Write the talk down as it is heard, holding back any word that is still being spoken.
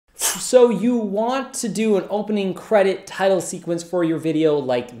So you want to do an opening credit title sequence for your video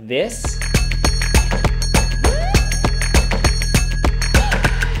like this.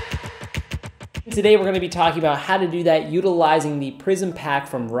 Today we're going to be talking about how to do that utilizing the Prism pack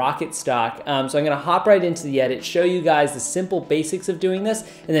from Rocket Stock. So I'm going to hop right into the edit, show you guys the simple basics of doing this,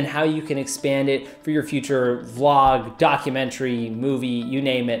 and then how you can expand it for your future vlog, documentary, movie, you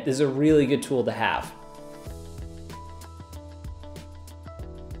name it. This is a really good tool to have.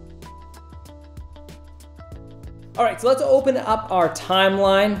 All right, so let's open up our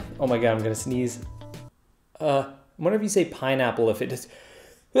timeline. Oh my God, I'm gonna sneeze. I wonder if you say pineapple if it just...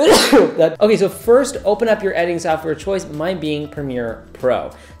 Okay, so first open up your editing software of choice, mine being Premiere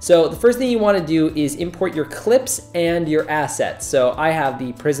Pro. So the first thing you want to do is import your clips and your assets. So I have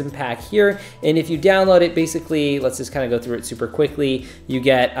the Prism pack here, and if you download it, basically, let's just kind of go through it super quickly. You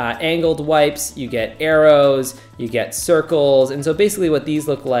get angled wipes, you get arrows, you get circles, and so basically what these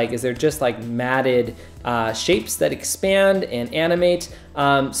look like is they're just like matted shapes that expand and animate.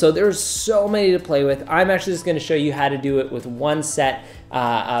 So there's so many to play with. I'm actually just going to show you how to do it with one set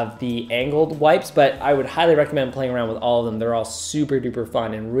of the angled wipes, but I would highly recommend playing around with all of them. They're all super duper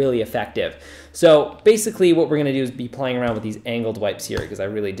fun and really effective. So basically what we're going to do is be playing around with these angled wipes here because I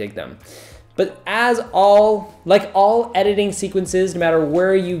really dig them. But like all editing sequences, no matter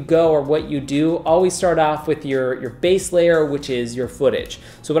where you go or what you do, always start off with your base layer, which is your footage.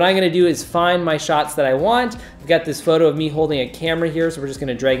 So what I'm gonna do is find my shots that I want. I've got this photo of me holding a camera here, so we're just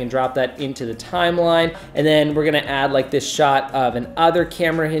gonna drag and drop that into the timeline. And then we're gonna add like this shot of an other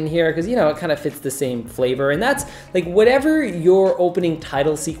camera in here, because you know, it kind of fits the same flavor. And that's like whatever your opening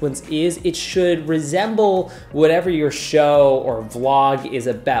title sequence is, it should resemble whatever your show or vlog is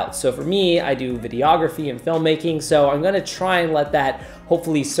about. So for me, I do videography and filmmaking, so I'm gonna try and let that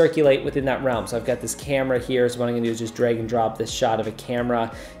hopefully circulate within that realm. So I've got this camera here, so what I'm gonna do is just drag and drop this shot of a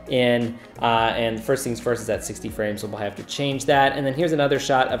camera in, and first things first is at 60 frames, so we'll have to change that. And then here's another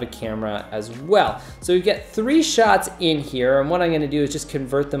shot of a camera as well. So we get 3 shots in here, and what I'm gonna do is just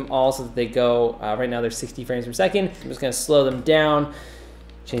convert them all so that they go, right now they're 60 frames per second. I'm just gonna slow them down,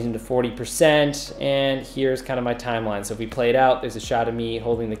 change them to 40%, and here's kind of my timeline. So if we play it out, there's a shot of me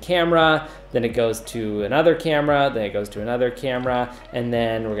holding the camera, then it goes to another camera, then it goes to another camera, and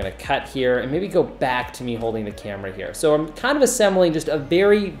then we're gonna cut here and maybe go back to me holding the camera here. So I'm kind of assembling just a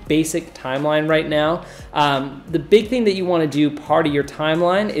very basic timeline right now. The big thing that you wanna do part of your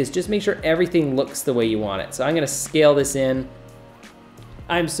timeline is just make sure everything looks the way you want it. So I'm gonna scale this in.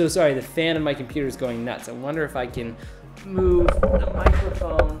 I'm so sorry, the fan in my computer is going nuts. I wonder if I can move the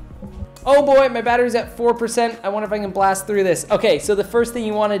microphone. Oh boy, my battery's at 4%. I wonder if I can blast through this. Okay, so the first thing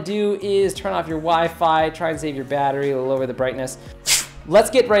you wanna do is turn off your Wi-Fi, try and save your battery, lower the brightness.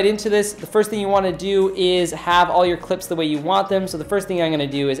 Let's get right into this. The first thing you wanna do is have all your clips the way you want them. So the first thing I'm gonna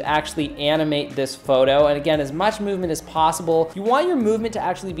do is actually animate this photo. And again, as much movement as possible. You want your movement to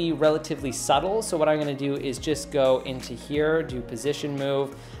actually be relatively subtle. So what I'm gonna do is just go into here, do position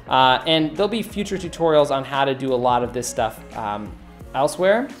move. And there'll be future tutorials on how to do a lot of this stuff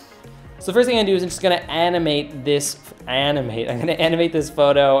elsewhere. So the first thing I'm gonna do is I'm just gonna animate this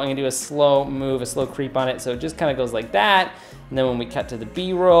photo. I'm gonna do a slow move, a slow creep on it. So it just kind of goes like that. And then when we cut to the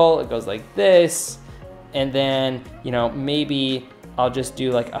B-roll, it goes like this. And then, you know, maybe I'll just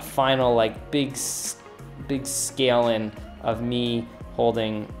do like a final like big scale in of me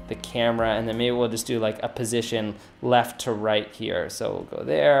holding the camera, and then maybe we'll just do like a position left to right here. So we'll go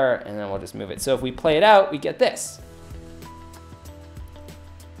there, and then we'll just move it. So if we play it out, we get this.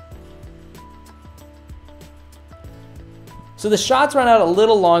 So the shots run out a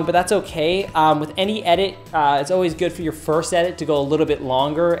little long, but that's okay. With any edit, it's always good for your first edit to go a little bit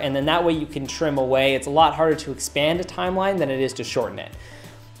longer, and then that way you can trim away. It's a lot harder to expand a timeline than it is to shorten it.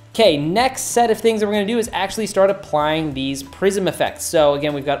 Okay, next set of things that we're gonna do is actually start applying these prism effects. So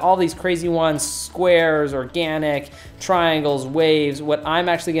again, we've got all these crazy ones, squares, organic, triangles, waves. What I'm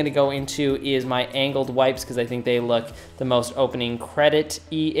actually gonna go into is my angled wipes because I think they look the most opening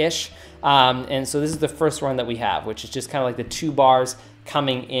credit-y-ish. And so this is the first one that we have, which is just kind of like the 2 bars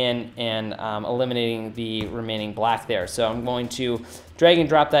coming in and eliminating the remaining black there. So I'm going to drag and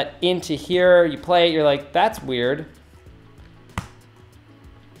drop that into here. You play it, you're like, that's weird.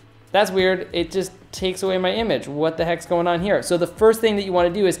 That's weird, it just takes away my image. What the heck's going on here? So the first thing that you wanna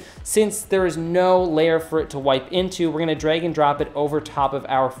do is, since there is no layer for it to wipe into, we're gonna drag and drop it over top of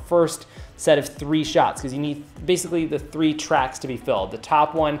our first set of 3 shots, because you need basically the 3 tracks to be filled. The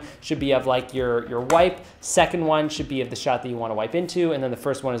top one should be of like your wipe, second one should be of the shot that you wanna wipe into, and then the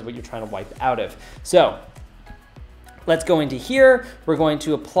first one is what you're trying to wipe out of. So Let's go into here. We're going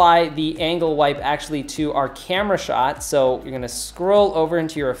to apply the angle wipe actually to our camera shot. So you're gonna scroll over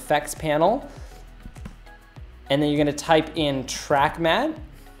into your effects panel, and then you're gonna type in track matte.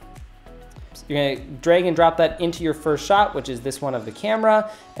 You're gonna drag and drop that into your first shot, which is this one of the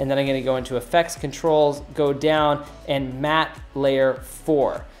camera. And then I'm gonna go into effects controls, go down, and matte layer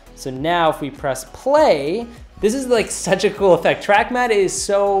 4. So now if we press play, this is like such a cool effect. Track matte is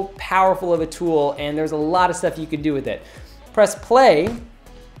so powerful of a tool, and there's a lot of stuff you can do with it. Press play,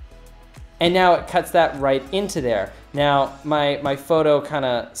 and now it cuts that right into there. Now my photo kind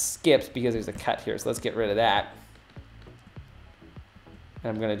of skips because there's a cut here, so let's get rid of that.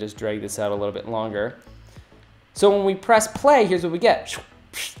 And I'm gonna just drag this out a little bit longer. So when we press play, here's what we get.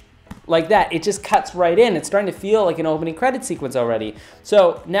 Like that, it just cuts right in. It's starting to feel like an opening credit sequence already.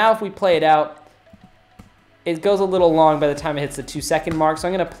 So now if we play it out, it goes a little long by the time it hits the 2-second mark. So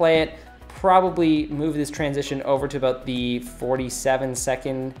I'm gonna play it, probably move this transition over to about the 47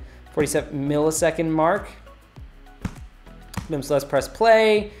 millisecond mark. So let's press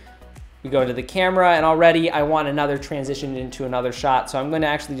play. We go into the camera, and already I want another transition into another shot. So I'm gonna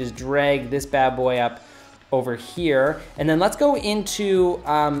actually just drag this bad boy up over here. And then let's go into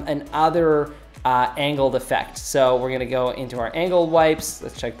another angled effect. So we're gonna go into our angled wipes.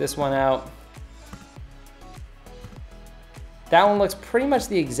 Let's check this one out. That one looks pretty much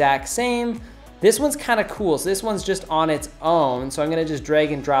the exact same. This one's kind of cool. So this one's just on its own. So I'm gonna just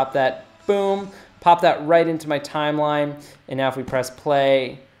drag and drop that, boom, pop that right into my timeline. And now if we press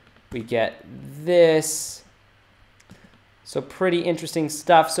play, we get this. So pretty interesting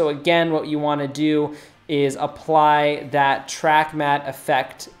stuff. So again, what you wanna do is apply that track matte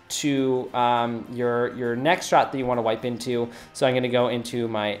effect to your next shot that you wanna wipe into. So I'm gonna go into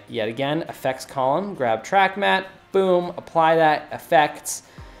my, yet again, effects column, grab track matte, boom, apply that effects,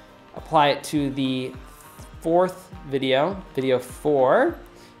 apply it to the fourth video, video 4.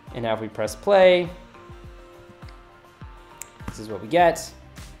 And now if we press play, this is what we get.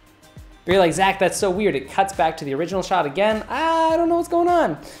 You're like, Zach, that's so weird. It cuts back to the original shot again. I don't know what's going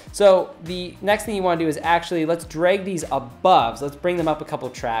on. So the next thing you want to do is actually, let's drag these above. So let's bring them up a couple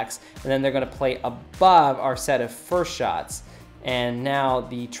tracks, and then they're going to play above our set of first shots. And now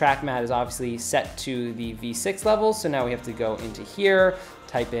the track matte is obviously set to the V6 level. So now we have to go into here,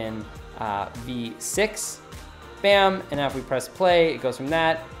 type in V6, bam. And now if we press play, it goes from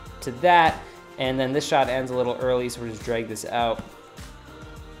that to that. And then this shot ends a little early, so we'll just drag this out.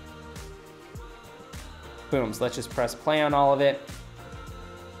 Boom, so let's just press play on all of it.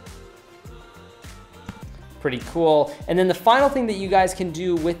 Pretty cool. And then the final thing that you guys can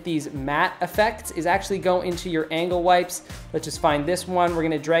do with these matte effects is actually go into your angle wipes. Let's just find this one. We're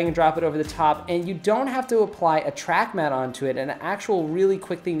gonna drag and drop it over the top, and you don't have to apply a track matte onto it. An actual really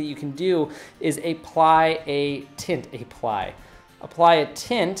quick thing that you can do is apply a tint, apply a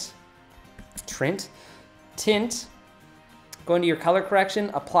tint, go into your color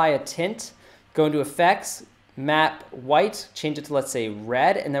correction, apply a tint, go into effects, map white, change it to, let's say,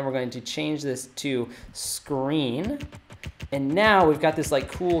 red, and then we're going to change this to screen. And now we've got this like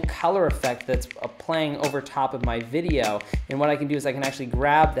cool color effect that's playing over top of my video. And what I can do is I can actually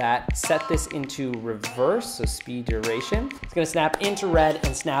grab that, set this into reverse, so speed duration. It's gonna snap into red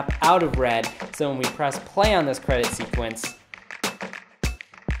and snap out of red. So when we press play on this credit sequence,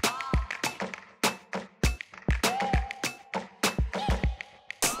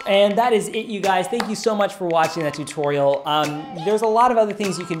 and that is it, you guys. Thank you so much for watching that tutorial. There's a lot of other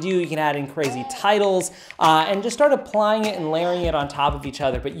things you can do. You can add in crazy titles and just start applying it and layering it on top of each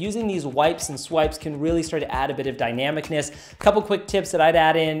other. But using these wipes and swipes can really start to add a bit of dynamicness. A couple quick tips that I'd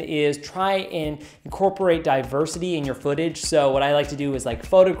add in is try and incorporate diversity in your footage. So what I like to do is like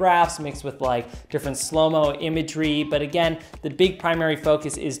photographs mixed with like different slow-mo imagery. But again, the big primary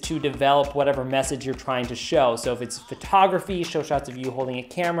focus is to develop whatever message you're trying to show. So if it's photography, show shots of you holding a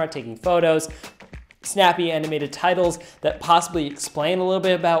camera, taking photos, snappy animated titles that possibly explain a little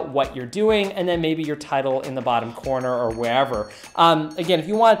bit about what you're doing, and then maybe your title in the bottom corner or wherever. Again, if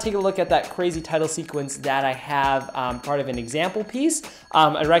you want to take a look at that crazy title sequence that I have part of an example piece,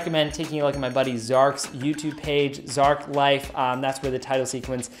 I'd recommend taking a look at my buddy Zark's YouTube page, Zark Life. That's where the title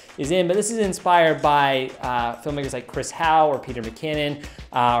sequence is in, but this is inspired by filmmakers like Chris Howe or Peter McKinnon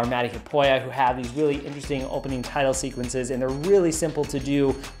or Matty Hipoya, who have these really interesting opening title sequences, and they're really simple to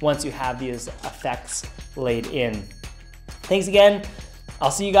do once you have these effects laid in. Thanks again.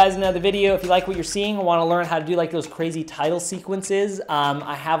 I'll see you guys in another video. If you like what you're seeing and want to learn how to do like those crazy title sequences,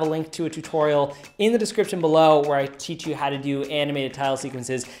 I have a link to a tutorial in the description below where I teach you how to do animated title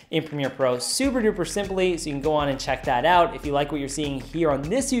sequences in Premiere Pro super duper simply, so you can go on and check that out. If you like what you're seeing here on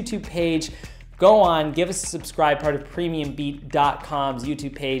this YouTube page, go on, give us a subscribe, part of PremiumBeat.com's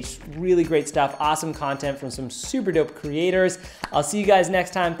YouTube page. Really great stuff, awesome content from some super dope creators. I'll see you guys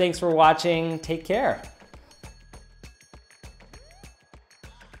next time. Thanks for watching. Take care.